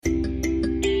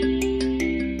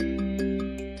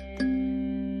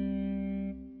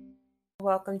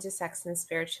welcome to Sex and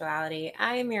Spirituality.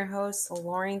 I am your host,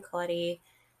 Lauren Coletti.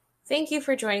 Thank you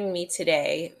for joining me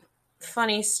today.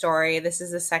 Funny story, this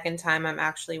is the second time I'm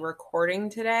actually recording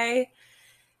today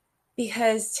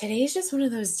because today's just one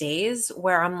of those days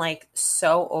where I'm like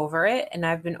so over it, and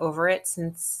I've been over it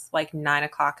since like 9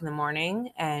 o'clock in the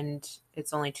morning and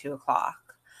it's only 2 o'clock.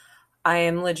 I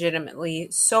am legitimately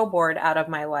so bored out of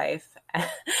my life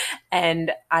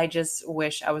and I just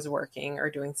wish I was working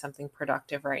or doing something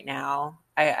productive right now.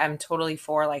 I'm totally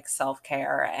for like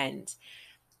self-care and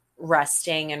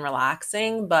resting and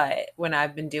relaxing, but when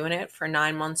I've been doing it for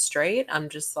 9 months straight, I'm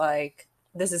just like,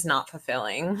 this is not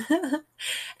fulfilling.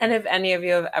 And if any of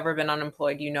you have ever been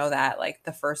unemployed, you know that like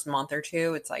the first month or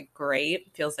two, it's like great.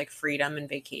 It feels like freedom and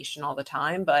vacation all the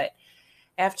time. But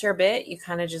after a bit, you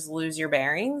kind of just lose your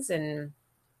bearings and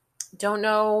don't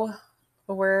know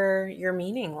where your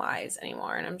meaning lies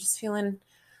anymore. And I'm just feeling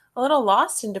a little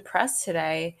lost and depressed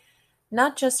today,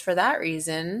 not just for that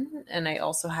reason. And I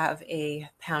also have a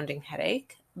pounding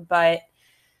headache, but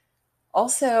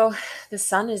also the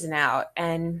sun isn't out.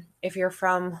 And if you're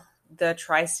from the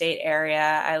tri-state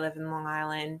area, I live in Long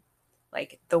Island,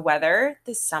 like the weather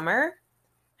this summer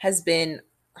has been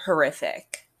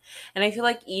horrific. And I feel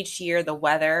like each year the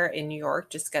weather in New York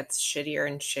just gets shittier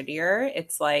and shittier.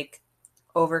 It's like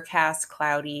overcast,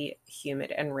 cloudy,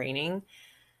 humid, and raining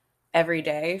every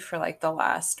day for like the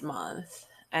last month.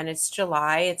 And it's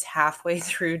July. It's halfway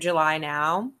through July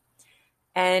now.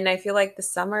 And I feel like the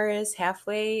summer is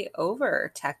halfway over,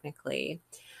 technically.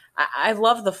 I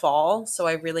love the fall, so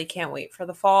I really can't wait for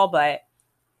the fall. But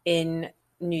in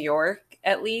New York,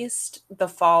 at least, the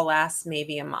fall lasts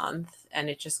maybe a month and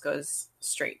it just goes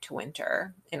straight to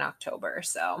winter in October.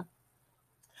 So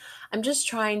I'm just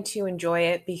trying to enjoy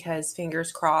it because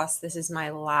fingers crossed, this is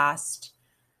my last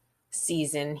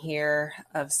season here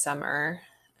of summer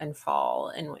and fall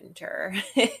and winter.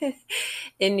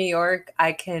 In New York,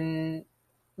 I can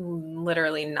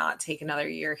literally not take another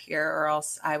year here or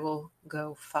else I will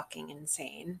go fucking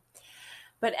insane.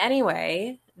 But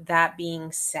anyway, that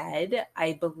being said,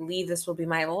 I believe this will be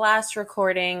my last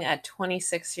recording at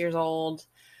 26 years old.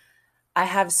 I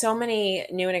have so many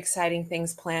new and exciting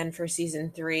things planned for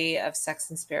season 3 of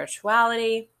Sex and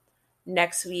Spirituality.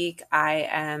 Next week, I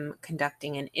am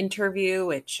conducting an interview,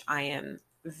 which I am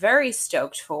very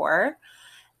stoked for.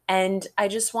 And I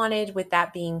just wanted, with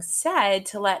that being said,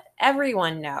 to let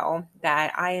everyone know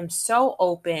that I am so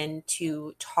open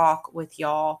to talk with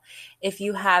y'all. If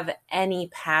you have any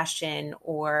passion,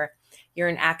 or you're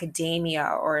in academia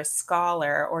or a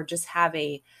scholar, or just have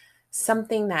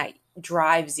something that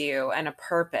drives you and a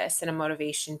purpose and a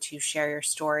motivation to share your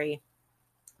story,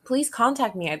 please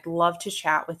contact me. I'd love to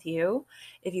chat with you.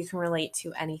 If you can relate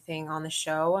to anything on the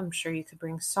show, I'm sure you could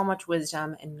bring so much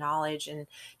wisdom and knowledge. And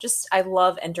just, I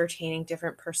love entertaining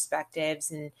different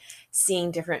perspectives and seeing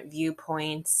different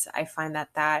viewpoints. I find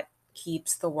that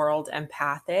keeps the world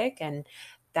empathic. And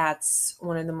that's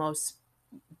one of the most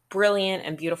brilliant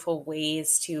and beautiful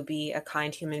ways to be a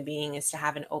kind human being, is to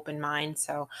have an open mind.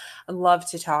 So I'd love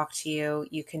to talk to you.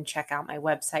 You can check out my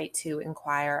website to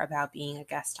inquire about being a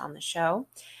guest on the show.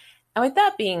 And with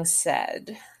that being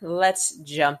said, let's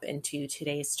jump into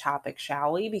today's topic,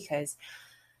 shall we? Because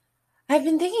I've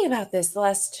been thinking about this the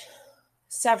last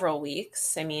several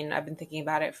weeks. I mean, I've been thinking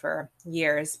about it for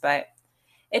years, but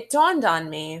it dawned on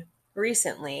me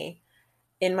recently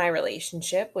in my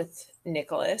relationship with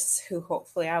Nicholas, who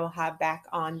hopefully I will have back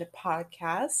on the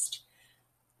podcast.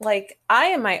 Like, I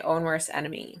am my own worst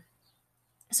enemy.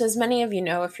 So as many of you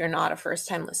know, if you're not a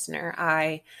first-time listener,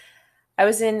 I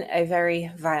was in a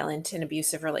very violent and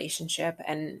abusive relationship,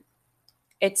 and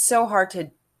it's so hard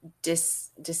to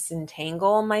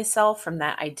disentangle myself from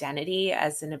that identity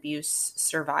as an abuse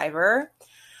survivor,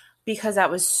 because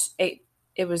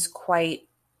it was quite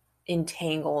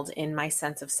entangled in my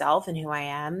sense of self and who I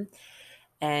am.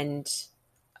 And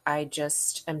I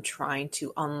just am trying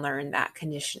to unlearn that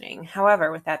conditioning.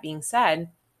 However, with that being said,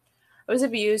 I was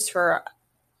abused for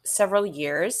several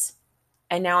years,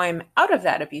 and now I'm out of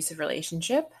that abusive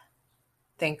relationship.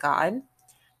 Thank God.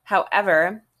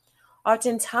 However,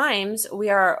 oftentimes we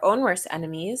are our own worst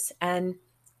enemies, and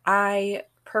I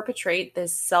perpetrate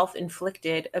this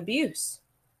self-inflicted abuse.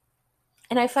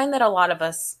 And I find that a lot of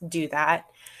us do that.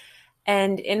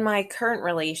 And in my current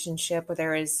relationship, where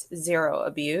there is zero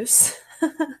abuse,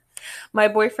 my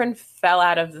boyfriend fell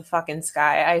out of the fucking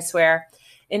sky. I swear,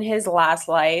 in his last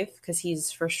life, because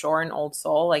he's for sure an old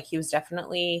soul, like he was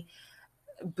definitely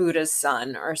Buddha's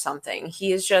son or something.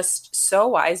 He is just so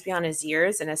wise beyond his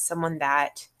years. And as someone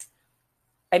that,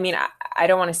 I mean, I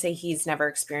don't want to say he's never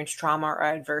experienced trauma or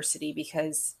adversity,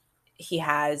 because he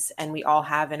has and we all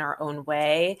have in our own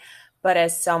way. But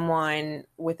as someone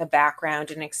with a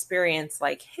background and experience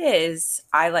like his,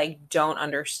 I like don't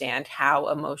understand how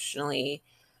emotionally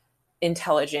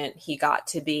intelligent he got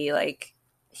to be. Like,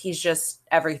 he's just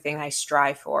everything I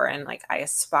strive for and like I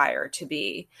aspire to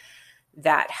be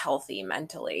that healthy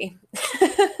mentally.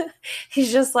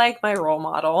 He's just like my role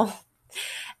model.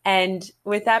 And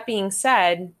with that being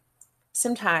said,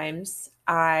 sometimes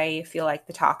I feel like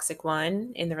the toxic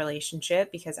one in the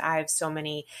relationship because I have so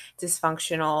many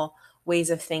dysfunctional ways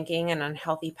of thinking and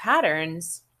unhealthy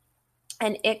patterns.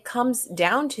 And it comes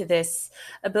down to this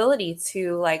ability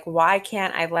to, like, why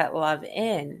can't I let love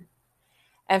in?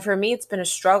 And for me, it's been a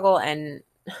struggle and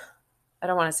I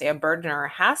don't want to say a burden or a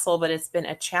hassle, but it's been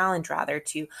a challenge rather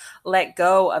to let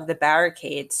go of the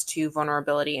barricades to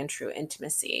vulnerability and true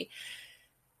intimacy.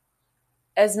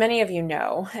 As many of you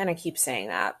know, and I keep saying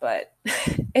that, but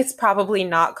it's probably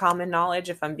not common knowledge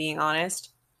if I'm being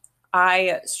honest,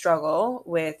 I struggle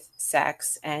with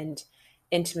sex and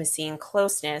intimacy and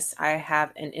closeness. I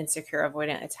have an insecure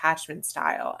avoidant attachment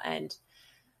style. And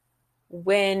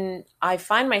when I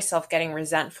find myself getting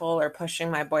resentful or pushing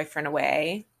my boyfriend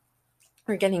away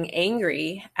or getting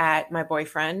angry at my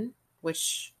boyfriend,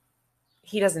 which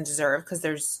he doesn't deserve because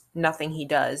there's nothing he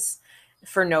does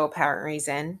for no apparent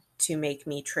reason to make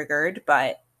me triggered,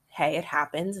 but hey, it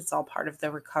happens. It's all part of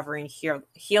the recovery and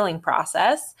healing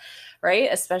process, right?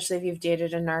 Especially if you've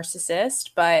dated a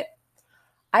narcissist. But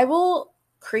I will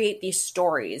create these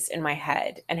stories in my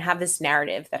head and have this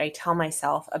narrative that I tell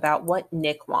myself about what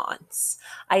Nick wants.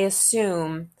 I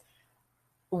assume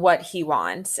what he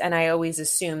wants, and I always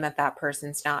assume that that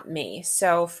person's not me.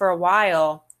 So for a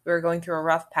while, we were going through a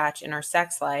rough patch in our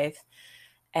sex life,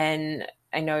 and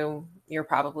I know you're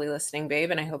probably listening,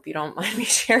 babe, and I hope you don't mind me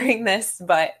sharing this,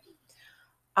 but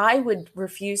I would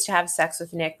refuse to have sex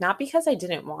with Nick, not because I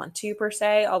didn't want to per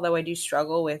se, although I do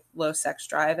struggle with low sex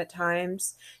drive at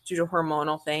times due to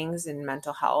hormonal things and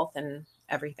mental health and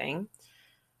everything.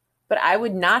 But I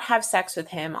would not have sex with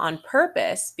him on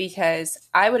purpose because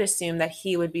I would assume that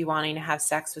he would be wanting to have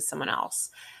sex with someone else.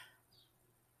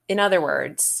 In other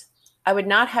words, I would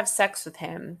not have sex with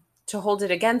him to hold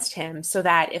it against him so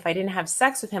that if I didn't have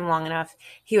sex with him long enough,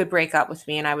 he would break up with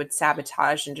me and I would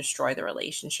sabotage and destroy the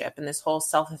relationship. And this whole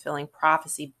self-fulfilling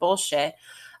prophecy bullshit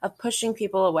of pushing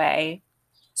people away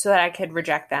so that I could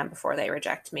reject them before they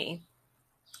reject me.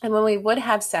 And when we would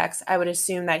have sex, I would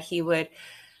assume that he would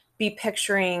be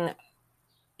picturing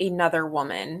another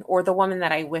woman or the woman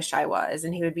that I wish I was.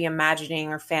 And he would be imagining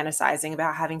or fantasizing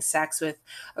about having sex with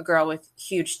a girl with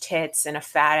huge tits and a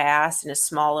fat ass and a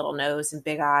small little nose and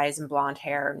big eyes and blonde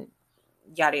hair and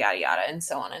yada, yada, yada, and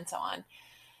so on and so on.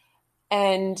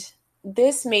 And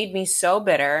this made me so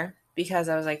bitter because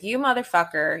I was like, you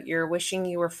motherfucker, you're wishing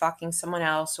you were fucking someone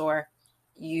else, or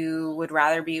you would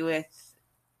rather be with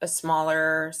a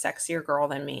smaller, sexier girl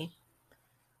than me.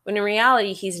 When in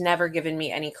reality, he's never given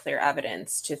me any clear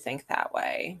evidence to think that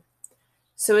way.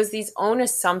 So it's these own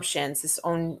assumptions, this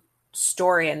own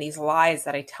story and these lies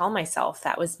that I tell myself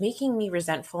that was making me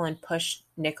resentful and push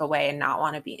Nick away and not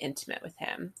want to be intimate with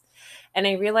him. And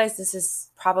I realized this is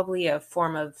probably a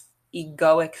form of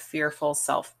egoic, fearful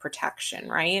self-protection,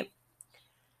 right?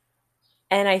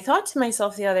 And I thought to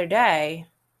myself the other day,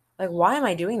 like, why am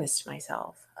I doing this to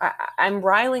myself? I'm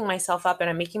riling myself up and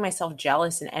I'm making myself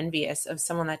jealous and envious of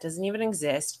someone that doesn't even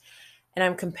exist. And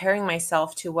I'm comparing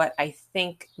myself to what I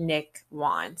think Nick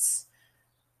wants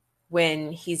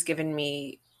when he's given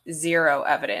me zero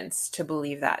evidence to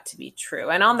believe that to be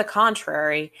true. And on the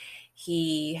contrary,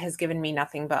 he has given me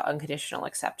nothing but unconditional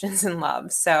acceptance and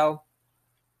love. So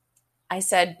I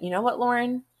said, you know what,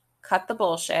 Lauren? Cut the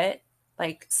bullshit.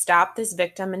 Like, stop this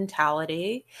victim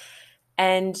mentality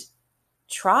and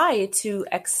try to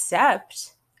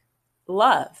accept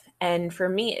love. And for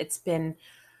me, it's been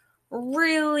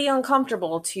really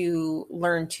uncomfortable to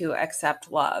learn to accept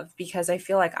love because I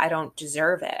feel like I don't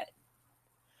deserve it.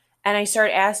 And I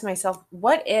started asking myself,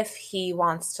 what if he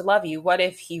wants to love you? What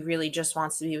if he really just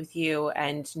wants to be with you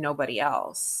and nobody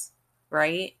else?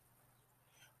 Right?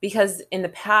 Because in the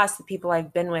past, the people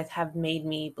I've been with have made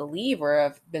me believe or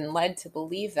have been led to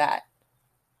believe that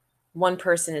one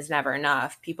person is never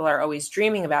enough. People are always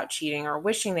dreaming about cheating or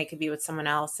wishing they could be with someone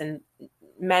else, and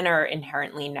men are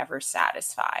inherently never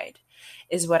satisfied,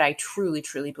 is what I truly,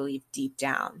 truly believe deep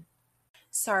down.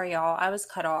 Sorry, y'all, I was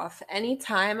cut off.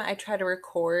 Anytime I try to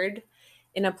record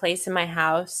in a place in my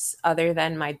house other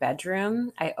than my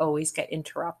bedroom, I always get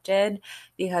interrupted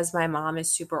because my mom is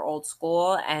super old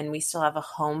school and we still have a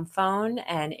home phone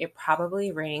and it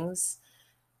probably rings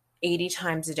 80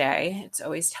 times a day. It's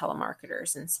always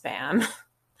telemarketers and spam.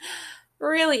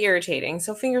 Really irritating.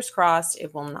 So fingers crossed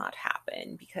it will not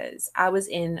happen because I was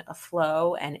in a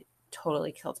flow and it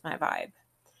totally killed my vibe.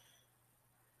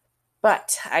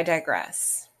 But I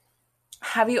digress.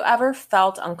 Have you ever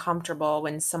felt uncomfortable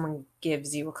when someone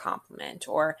gives you a compliment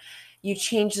or you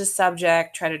change the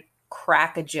subject, try to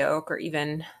crack a joke, or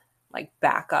even like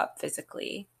back up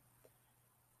physically?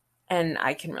 And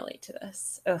I can relate to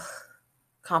this. Ugh,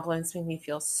 compliments make me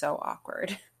feel so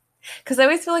awkward because I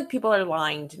always feel like people are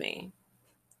lying to me.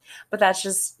 But that's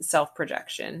just self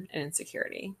projection and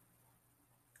insecurity.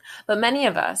 But many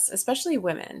of us, especially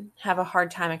women, have a hard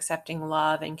time accepting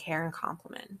love and care and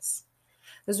compliments.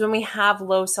 Because when we have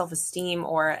low self esteem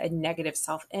or a negative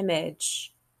self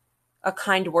image, a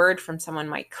kind word from someone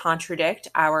might contradict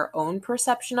our own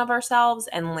perception of ourselves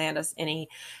and land us in a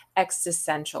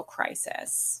existential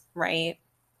crisis, right?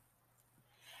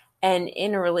 And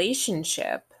in a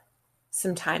relationship,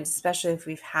 sometimes, especially if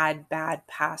we've had bad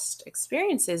past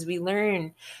experiences, we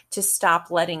learn to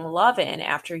stop letting love in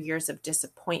after years of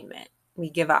disappointment. We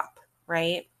give up,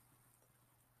 right?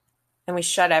 And we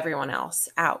shut everyone else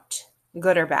out,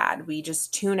 good or bad. We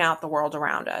just tune out the world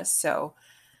around us. So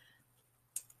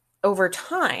over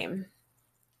time,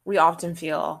 we often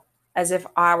feel as if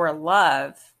our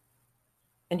love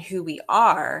and who we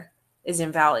are is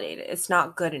invalidated. It's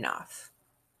not good enough.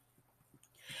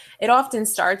 It often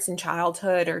starts in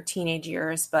childhood or teenage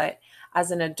years, but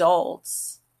as an adult,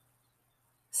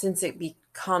 since it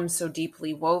becomes so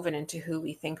deeply woven into who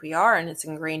we think we are and it's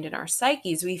ingrained in our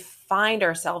psyches, we find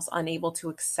ourselves unable to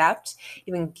accept,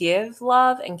 even give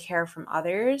love and care from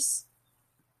others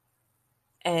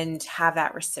and have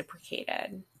that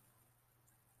reciprocated,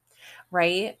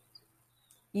 right?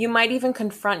 You might even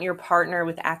confront your partner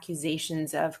with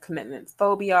accusations of commitment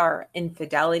phobia or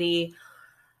infidelity.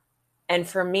 And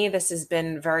for me, this has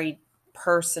been very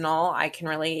personal. I can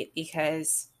relate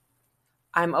because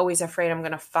I'm always afraid I'm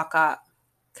going to fuck up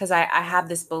because I have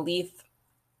this belief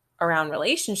around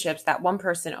relationships that one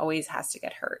person always has to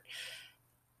get hurt.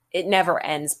 It never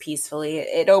ends peacefully.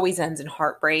 It always ends in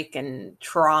heartbreak and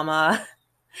trauma.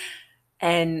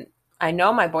 And I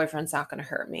know my boyfriend's not going to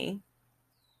hurt me.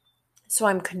 So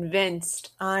I'm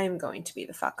convinced I'm going to be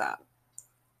the fuck up.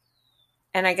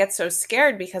 And I get so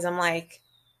scared because I'm like,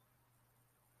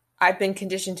 I've been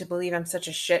conditioned to believe I'm such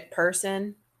a shit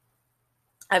person.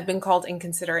 I've been called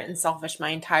inconsiderate and selfish my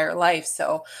entire life.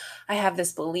 So I have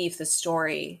this belief, this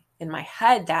story in my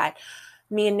head that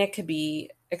me and Nick could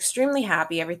be extremely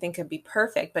happy. Everything could be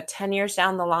perfect. But 10 years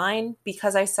down the line,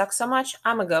 because I suck so much,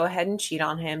 I'm going to go ahead and cheat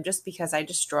on him just because I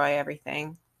destroy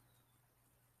everything.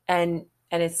 And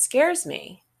it scares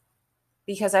me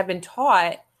because I've been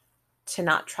taught to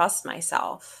not trust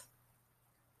myself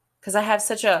because I have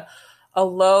such a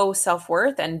low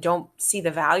self-worth and don't see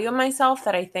the value of myself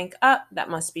that I think, that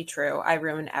must be true. I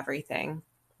ruin everything,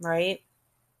 right?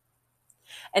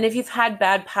 And if you've had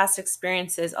bad past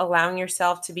experiences, allowing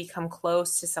yourself to become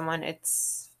close to someone,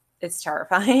 it's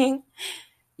terrifying.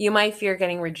 You might fear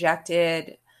getting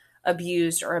rejected,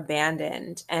 abused, or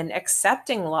abandoned, and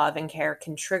accepting love and care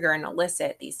can trigger and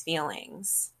elicit these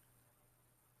feelings.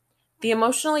 The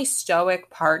emotionally stoic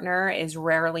partner is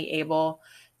rarely able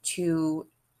to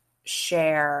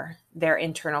share their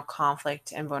internal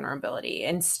conflict and vulnerability.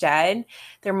 Instead,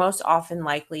 they're most often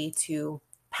likely to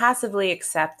passively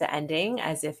accept the ending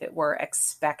as if it were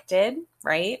expected,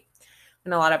 right?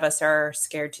 And a lot of us are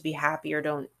scared to be happy or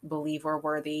don't believe we're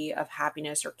worthy of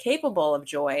happiness or capable of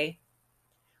joy.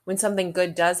 When something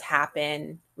good does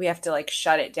happen, we have to like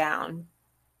shut it down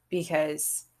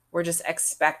because we're just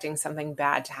expecting something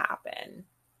bad to happen.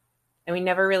 And we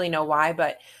never really know why,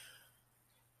 but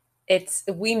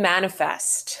we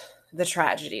manifest the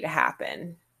tragedy to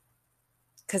happen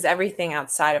because everything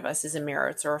outside of us is a mirror.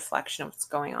 It's a reflection of what's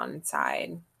going on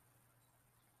inside.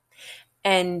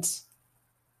 And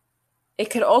it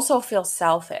could also feel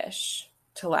selfish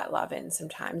to let love in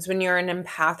sometimes when you're an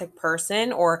empathic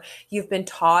person or you've been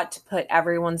taught to put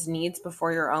everyone's needs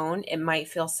before your own. It might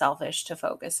feel selfish to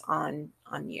focus on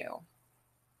you.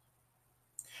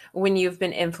 When you've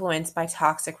been influenced by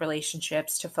toxic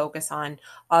relationships to focus on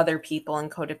other people and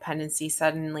codependency,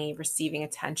 suddenly receiving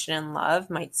attention and love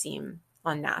might seem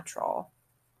unnatural.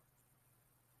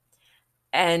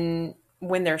 And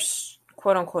when there's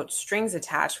quote unquote strings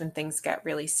attached, when things get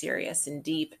really serious and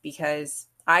deep, because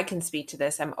I can speak to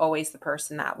this, I'm always the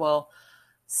person that will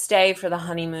stay for the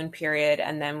honeymoon period.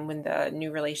 And then when the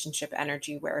new relationship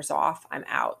energy wears off, I'm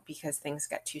out because things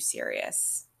get too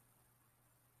serious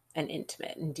and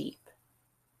intimate and deep.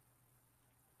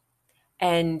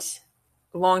 And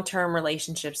long-term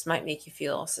relationships might make you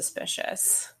feel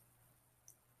suspicious.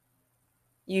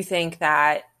 You think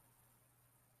that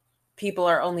people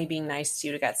are only being nice to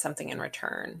you to get something in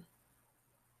return.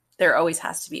 There always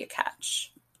has to be a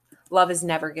catch. Love is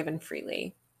never given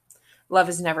freely. Love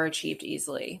is never achieved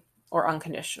easily or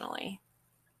unconditionally,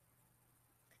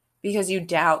 because you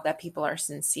doubt that people are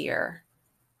sincere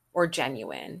or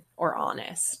genuine or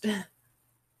honest.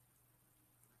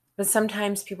 But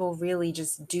sometimes people really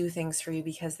just do things for you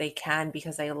because they can,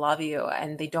 because they love you,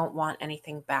 and they don't want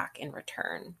anything back in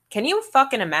return. Can you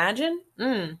fucking imagine?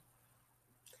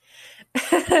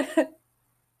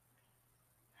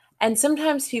 And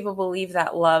sometimes people believe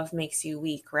that love makes you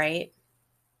weak, right?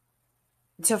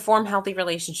 To form healthy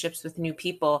relationships with new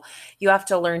people, you have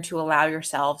to learn to allow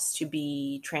yourselves to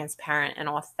be transparent and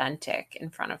authentic in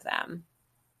front of them.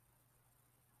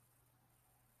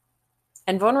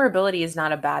 And vulnerability is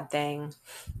not a bad thing,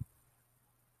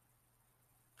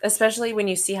 especially when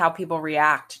you see how people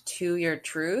react to your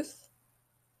truth.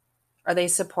 Are they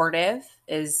supportive?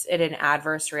 Is it an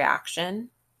adverse reaction?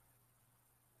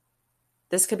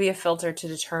 This could be a filter to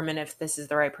determine if this is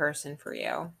the right person for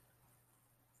you.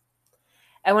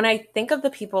 And when I think of the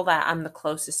people that I'm the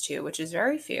closest to, which is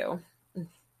very few,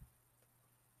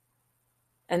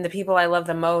 and the people I love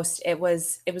the most, it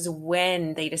was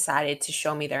when they decided to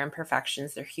show me their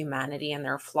imperfections, their humanity, and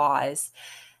their flaws,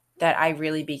 that I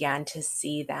really began to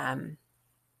see them.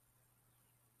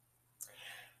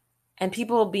 And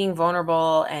people being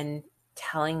vulnerable and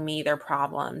telling me their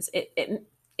problems,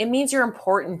 it means you're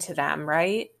important to them,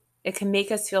 right? It can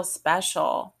make us feel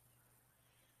special.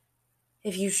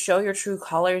 If you show your true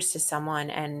colors to someone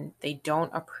and they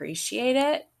don't appreciate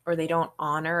it, or they don't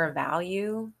honor or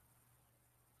value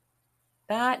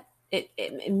that,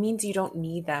 it means you don't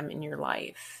need them in your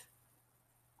life.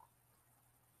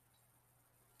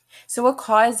 So what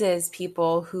causes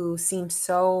people who seem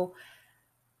so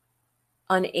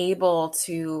unable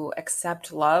to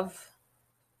accept love?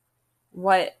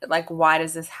 Why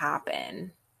does this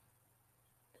happen?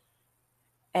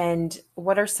 And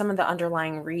what are some of the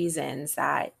underlying reasons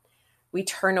that we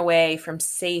turn away from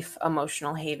safe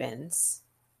emotional havens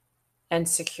and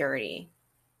security?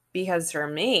 Because for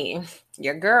me,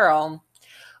 your girl,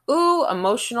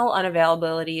 emotional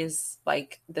unavailability is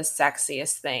like the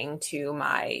sexiest thing to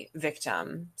my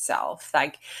victim self.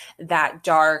 Like that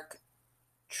dark,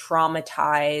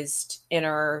 traumatized,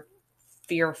 inner,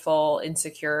 fearful,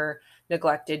 insecure,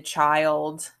 neglected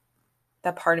child,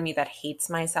 that part of me that hates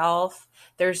myself.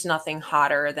 There's nothing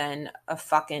hotter than a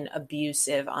fucking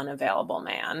abusive, unavailable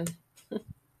man.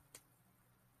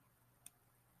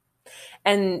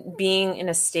 And being in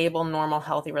a stable, normal,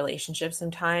 healthy relationship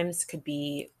sometimes could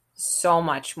be so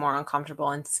much more uncomfortable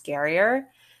and scarier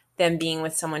than being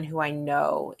with someone who I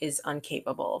know is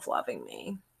incapable of loving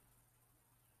me.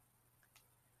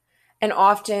 And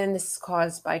often this is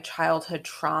caused by childhood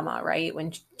trauma, right?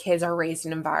 When kids are raised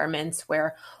in environments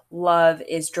where love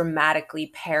is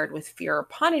dramatically paired with fear or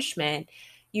punishment,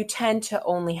 you tend to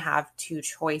only have two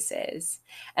choices.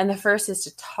 And the first is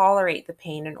to tolerate the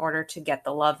pain in order to get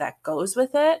the love that goes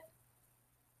with it.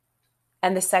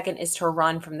 And the second is to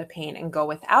run from the pain and go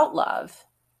without love.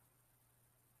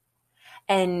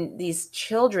 And these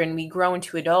children, we grow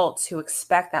into adults who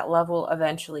expect that love will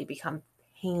eventually become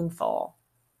painful.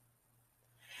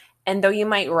 And though you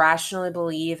might rationally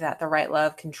believe that the right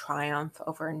love can triumph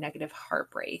over a negative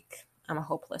heartbreak, I'm a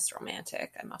hopeless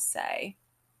romantic, I must say.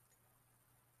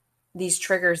 These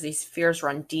triggers, these fears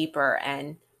run deeper,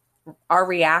 and our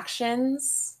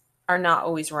reactions are not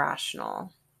always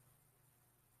rational.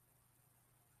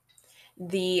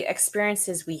 The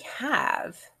experiences we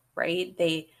have, right,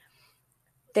 they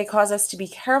cause us to be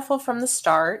careful from the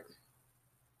start,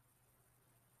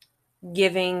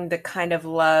 giving the kind of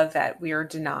love that we are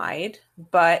denied.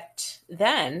 But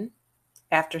then,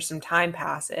 after some time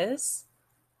passes,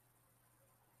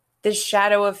 the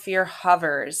shadow of fear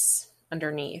hovers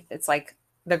underneath. It's like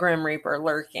the Grim Reaper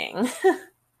lurking,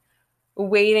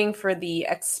 waiting for the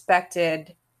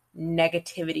expected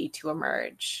negativity to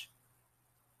emerge.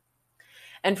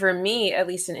 And for me, at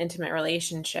least in intimate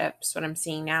relationships, what I'm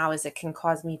seeing now is it can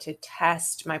cause me to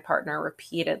test my partner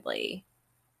repeatedly.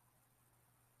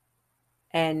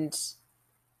 And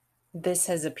this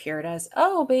has appeared as,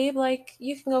 oh, babe, like,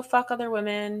 you can go fuck other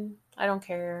women. I don't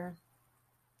care.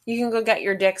 You can go get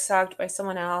your dick sucked by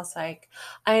someone else. Like,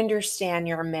 I understand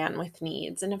you're a man with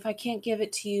needs. And if I can't give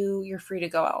it to you, you're free to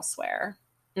go elsewhere.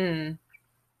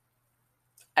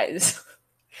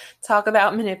 Talk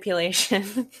about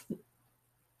manipulation.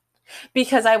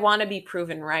 Because I want to be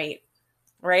proven right.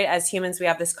 Right? As humans, we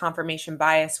have this confirmation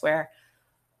bias where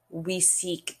we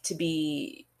seek to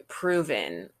be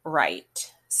proven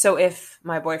right. So if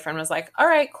my boyfriend was like, all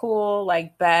right, cool,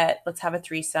 like, bet, let's have a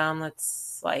threesome.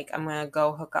 I'm going to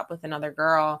go hook up with another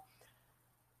girl.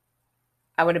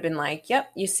 I would have been like, yep,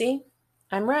 you see,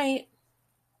 I'm right.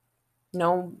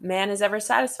 No man is ever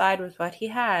satisfied with what he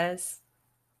has.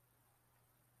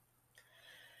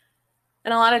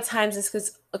 And a lot of times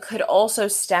this could also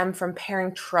stem from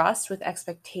pairing trust with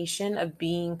expectation of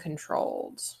being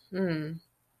controlled.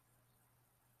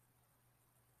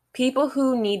 People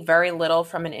who need very little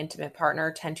from an intimate partner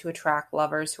tend to attract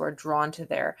lovers who are drawn to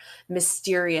their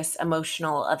mysterious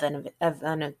emotional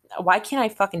why can't I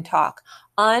fucking talk?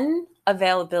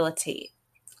 Unavailability.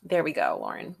 There we go,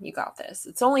 Lauren. You got this.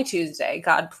 It's only Tuesday.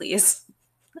 God, please.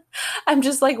 I'm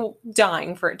just like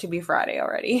dying for it to be Friday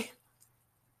already.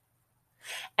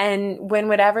 And when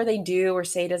whatever they do or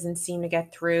say doesn't seem to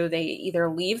get through, they either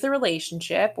leave the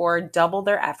relationship or double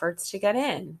their efforts to get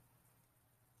in.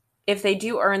 If they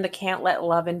do earn the can't let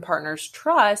love in partner's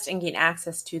trust and gain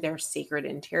access to their sacred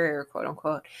interior, quote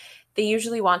unquote, they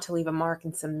usually want to leave a mark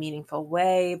in some meaningful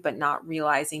way, but not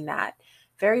realizing that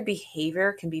very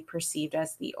behavior can be perceived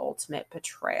as the ultimate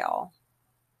betrayal.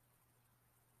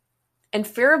 And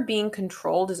fear of being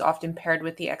controlled is often paired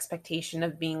with the expectation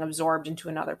of being absorbed into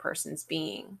another person's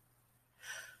being.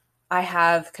 I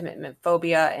have commitment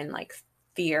phobia and like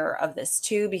fear of this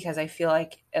too, because I feel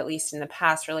like, at least in the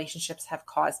past, relationships have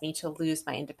caused me to lose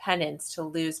my independence, to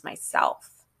lose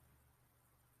myself.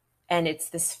 And it's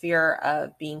this fear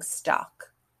of being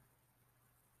stuck,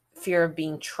 fear of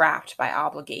being trapped by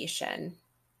obligation.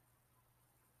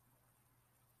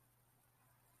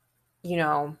 You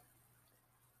know,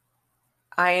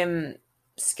 I am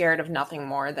scared of nothing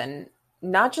more than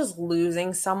not just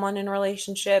losing someone in a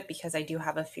relationship, because I do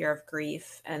have a fear of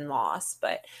grief and loss,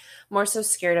 but more so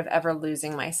scared of ever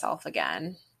losing myself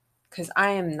again, because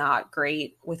I am not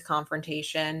great with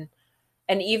confrontation.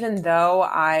 And even though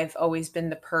I've always been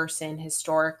the person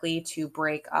historically to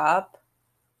break up,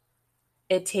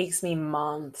 it takes me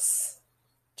months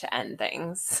to end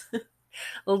things.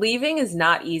 Leaving is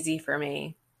not easy for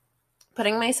me.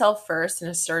 Putting myself first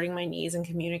and asserting my needs and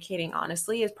communicating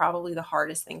honestly is probably the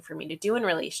hardest thing for me to do in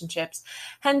relationships.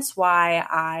 Hence why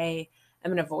I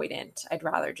am an avoidant. I'd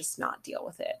rather just not deal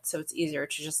with it. So it's easier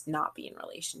to just not be in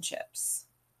relationships.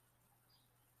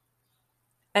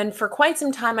 And for quite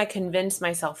some time, I convinced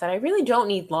myself that I really don't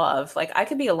need love. Like, I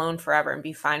could be alone forever and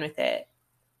be fine with it.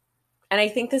 And I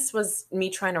think this was me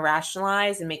trying to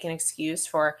rationalize and make an excuse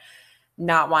for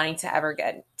not wanting to ever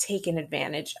get taken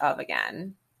advantage of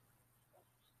again.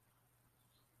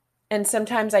 And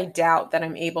sometimes I doubt that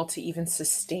I'm able to even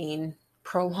sustain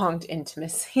prolonged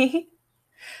intimacy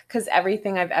because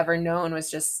everything I've ever known was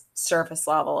just surface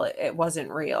level. It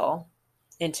wasn't real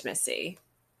intimacy.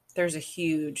 There's a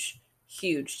huge,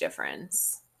 huge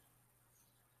difference.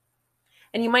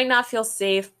 And you might not feel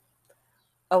safe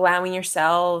allowing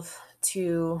yourself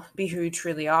to be who you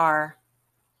truly are.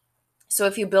 So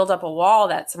if you build up a wall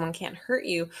that someone can't hurt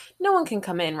you, no one can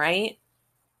come in, right?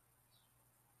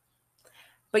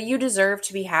 But you deserve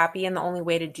to be happy, and the only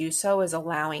way to do so is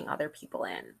allowing other people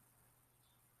in.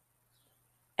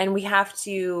 And we have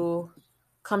to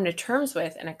come to terms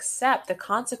with and accept the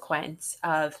consequence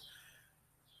of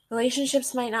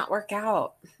relationships might not work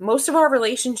out. Most of our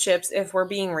relationships, if we're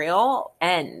being real,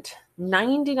 end.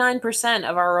 99%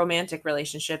 of our romantic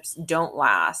relationships don't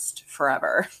last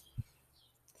forever.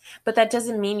 But that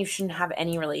doesn't mean you shouldn't have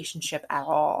any relationship at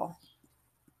all.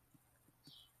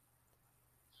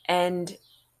 And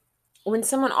when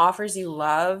someone offers you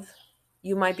love,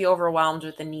 you might be overwhelmed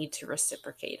with the need to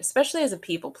reciprocate, especially as a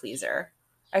people pleaser.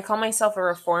 I call myself a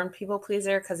reformed people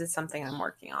pleaser because it's something I'm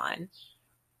working on.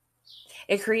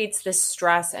 It creates this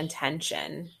stress and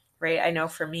tension, right? I know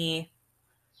for me,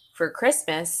 for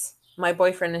Christmas, my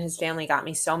boyfriend and his family got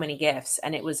me so many gifts,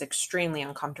 and it was extremely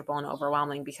uncomfortable and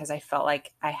overwhelming because I felt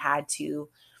like I had to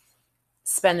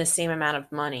spend the same amount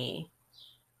of money,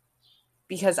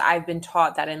 because I've been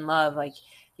taught that in love, like,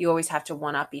 you always have to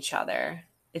one up each other.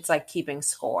 It's like keeping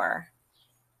score.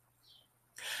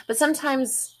 But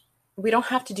sometimes we don't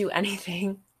have to do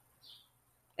anything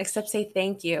except say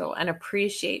thank you and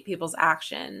appreciate people's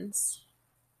actions.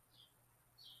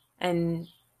 And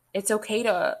it's okay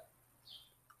to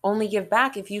only give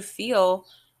back if you feel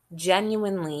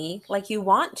genuinely like you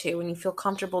want to and you feel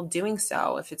comfortable doing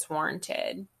so if it's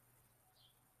warranted.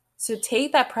 So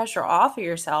take that pressure off of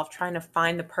yourself trying to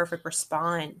find the perfect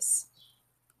response.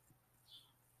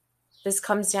 This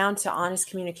comes down to honest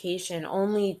communication,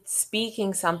 only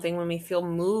speaking something when we feel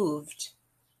moved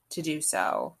to do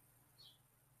so.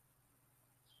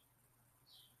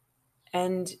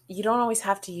 And you don't always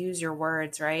have to use your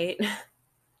words, right?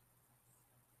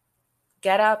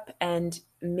 get up and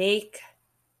make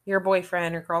your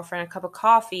boyfriend or girlfriend a cup of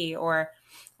coffee, or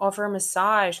offer a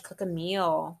massage, cook a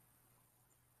meal.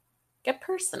 Get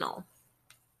personal.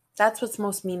 That's what's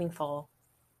most meaningful.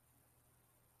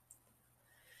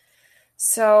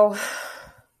 So,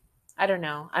 I don't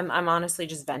know. I'm honestly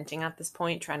just venting at this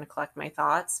point, trying to collect my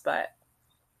thoughts, but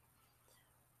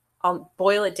I'll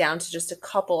boil it down to just a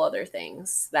couple other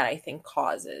things that I think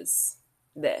causes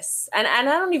this. And I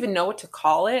don't even know what to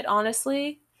call it,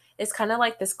 honestly. It's kind of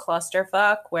like this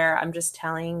clusterfuck where I'm just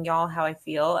telling y'all how I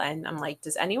feel, and I'm like,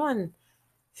 does anyone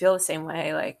feel the same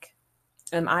way? Like,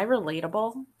 am I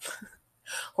relatable?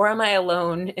 Or am I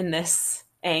alone in this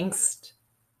angst?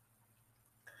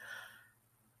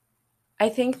 I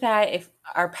think that if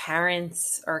our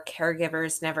parents or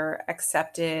caregivers never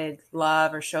accepted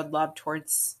love or showed love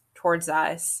towards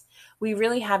us, we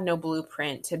really have no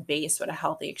blueprint to base what a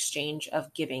healthy exchange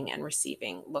of giving and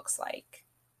receiving looks like.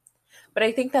 But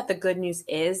I think that the good news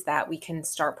is that we can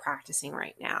start practicing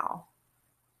right now.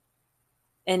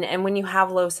 And when you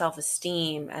have low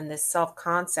self-esteem and this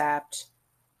self-concept,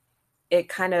 it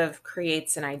kind of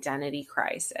creates an identity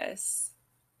crisis.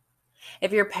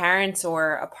 If your parents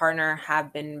or a partner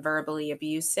have been verbally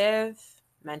abusive,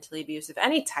 mentally abusive,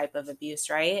 any type of abuse,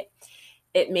 right?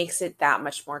 It makes it that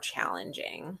much more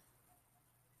challenging.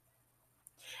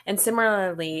 And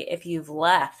similarly, if you've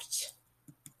left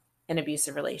an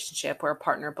abusive relationship where a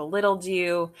partner belittled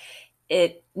you,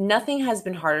 nothing has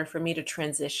been harder for me to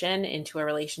transition into a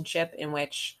relationship in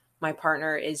which my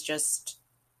partner is just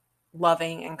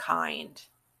loving and kind.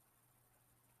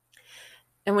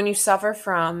 And when you suffer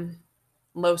from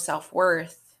low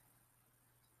self-worth,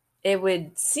 it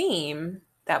would seem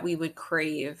that we would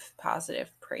crave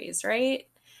positive praise, right?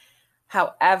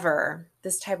 However,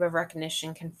 this type of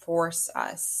recognition can force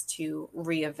us to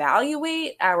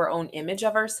reevaluate our own image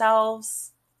of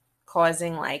ourselves,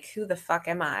 causing like, who the fuck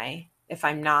am I if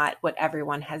I'm not what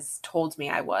everyone has told me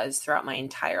I was throughout my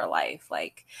entire life?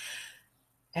 Like,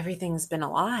 everything's been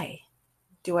a lie.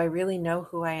 Do I really know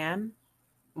who I am?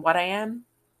 What I am?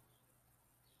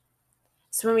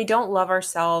 So when we don't love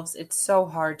ourselves, it's so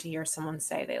hard to hear someone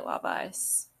say they love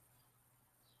us.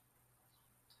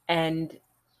 And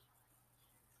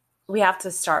we have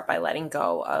to start by letting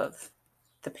go of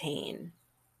the pain.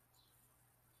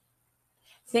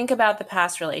 Think about the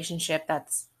past relationship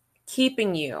that's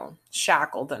keeping you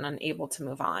shackled and unable to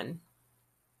move on.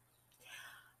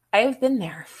 I have been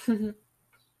there.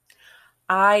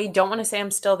 I don't want to say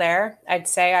I'm still there. I'd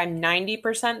say I'm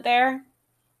 90% there.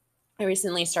 I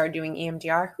recently started doing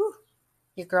EMDR. Whew,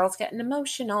 your girl's getting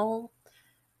emotional.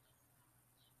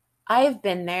 I've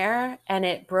been there, and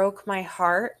it broke my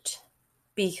heart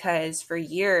because for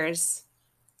years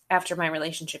after my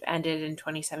relationship ended in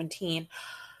 2017,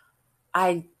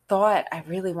 I thought I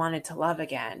really wanted to love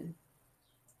again.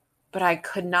 But I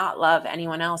could not love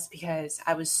anyone else because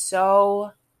I was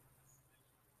so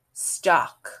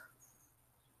stuck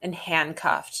and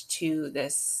handcuffed to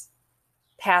this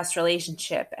past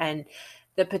relationship and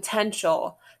the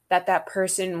potential that that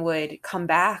person would come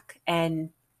back.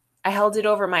 And I held it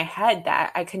over my head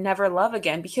that I could never love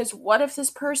again, because what if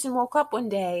this person woke up one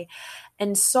day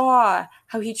and saw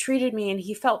how he treated me and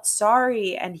he felt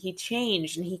sorry and he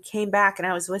changed and he came back and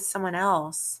I was with someone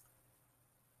else?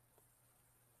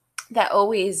 That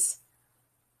always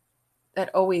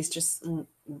just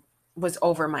was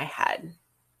over my head.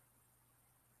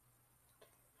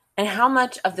 And how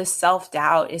much of the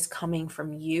self-doubt is coming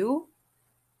from you,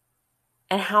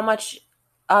 and how much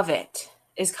of it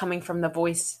is coming from the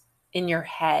voice in your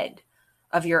head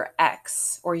of your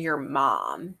ex or your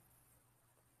mom?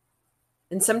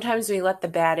 And sometimes we let the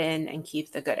bad in and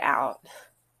keep the good out.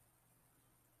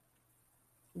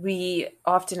 We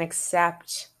often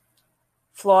accept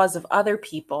flaws of other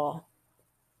people,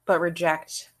 but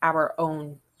reject our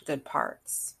own good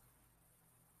parts.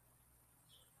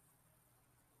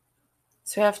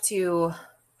 So we have to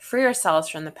free ourselves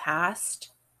from the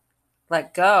past,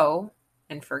 let go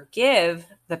and forgive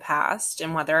the past,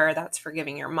 and whether that's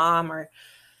forgiving your mom or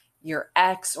your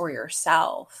ex or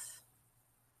yourself.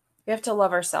 We have to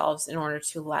love ourselves in order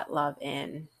to let love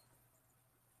in.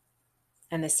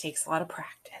 And this takes a lot of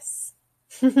practice.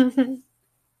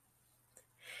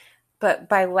 But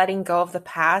by letting go of the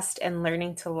past and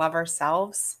learning to love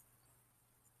ourselves,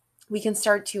 we can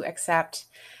start to accept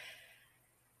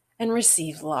and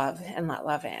receive love and let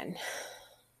love in. And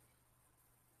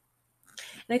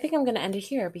I think I'm going to end it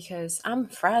here because I'm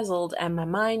frazzled and my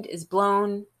mind is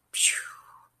blown.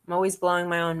 I'm always blowing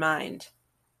my own mind.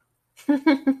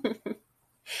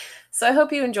 So I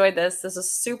hope you enjoyed this. This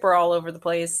is super all over the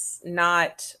place,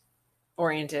 not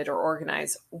oriented or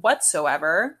organized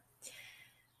whatsoever.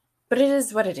 But it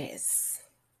is what it is.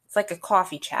 It's like a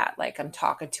coffee chat, like I'm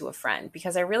talking to a friend,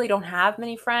 because I really don't have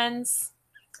many friends.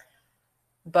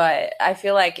 But I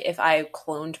feel like if I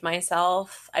cloned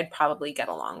myself, I'd probably get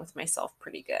along with myself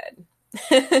pretty good.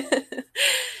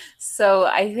 So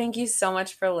I thank you so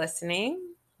much for listening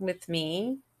with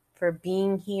me, for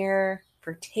being here,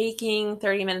 for taking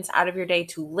 30 minutes out of your day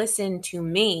to listen to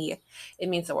me. It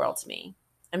means the world to me.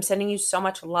 I'm sending you so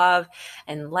much love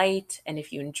and light. And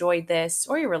if you enjoyed this,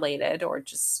 or you related, or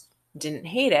just didn't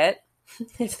hate it,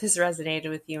 if this resonated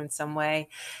with you in some way,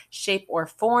 shape, or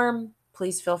form,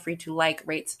 please feel free to like,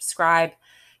 rate, subscribe.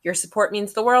 Your support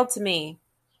means the world to me.